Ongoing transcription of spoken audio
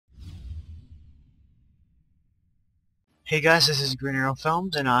Hey guys, this is Green Arrow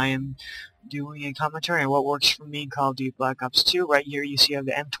Films, and I am doing a commentary on what works for me in Call of Duty Black Ops 2. Right here you see I have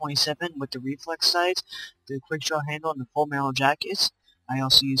the M27 with the reflex sights, the quick draw handle, and the full metal jackets. I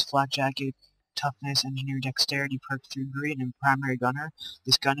also use flak jacket, toughness, engineer, dexterity, perk 3 green, and primary gunner.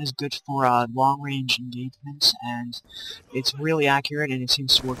 This gun is good for long range engagements, and it's really accurate, and it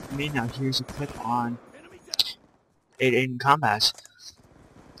seems to work for me. Now here's a clip on it in combat.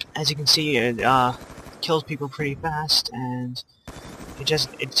 As you can see, it kills people pretty fast, and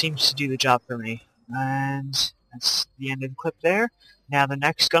it seems to do the job for me. And that's the end of the clip there. Now the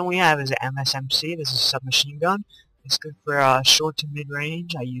next gun we have is an MSMC. This is a submachine gun. It's good for short to mid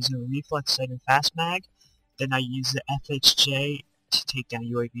range. I use a reflex sight and fast mag. Then I use the FHJ to take down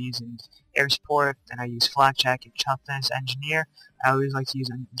UAVs and air support. Then I use flak jacket, toughness, engineer. I always like to use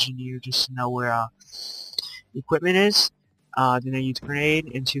engineer just to know where the equipment is. Then I use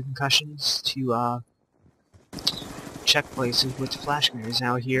grenade and 2 concussions to check places with the flash grenades.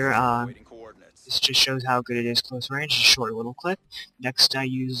 Now here, this just shows how good it is close range. Just a short little clip. Next I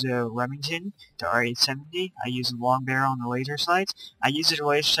use Remington, the R870. I use a long barrel on the laser sights. I use the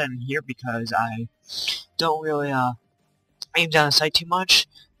laser sight in here because I don't really aim down the sight too much.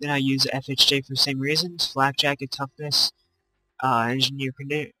 Then I use the FHJ for the same reasons. Flak jacket, toughness,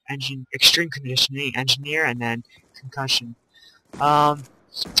 extreme conditioning, engineer, and then concussion.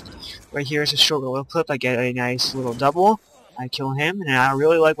 Right here is a short little clip. I get a nice little double. I kill him, and I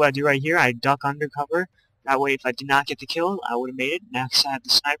really like what I do right here. I duck under cover. That way, if I did not get the kill, I would have made it. Next, I have the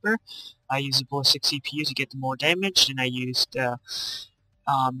sniper. I use the ballistic CPU to get the more damage, and I used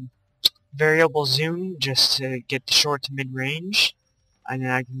variable zoom just to get the short to mid range. And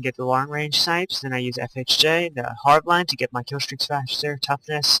then I can get the long range snipes. Then I use FHJ, the hardline, to get my kill streaks faster.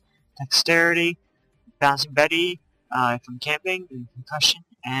 Toughness, dexterity, bouncing Betty if I'm camping, and concussion.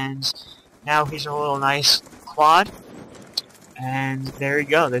 And now here's a little nice quad. And there you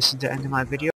go. This is the end of my video.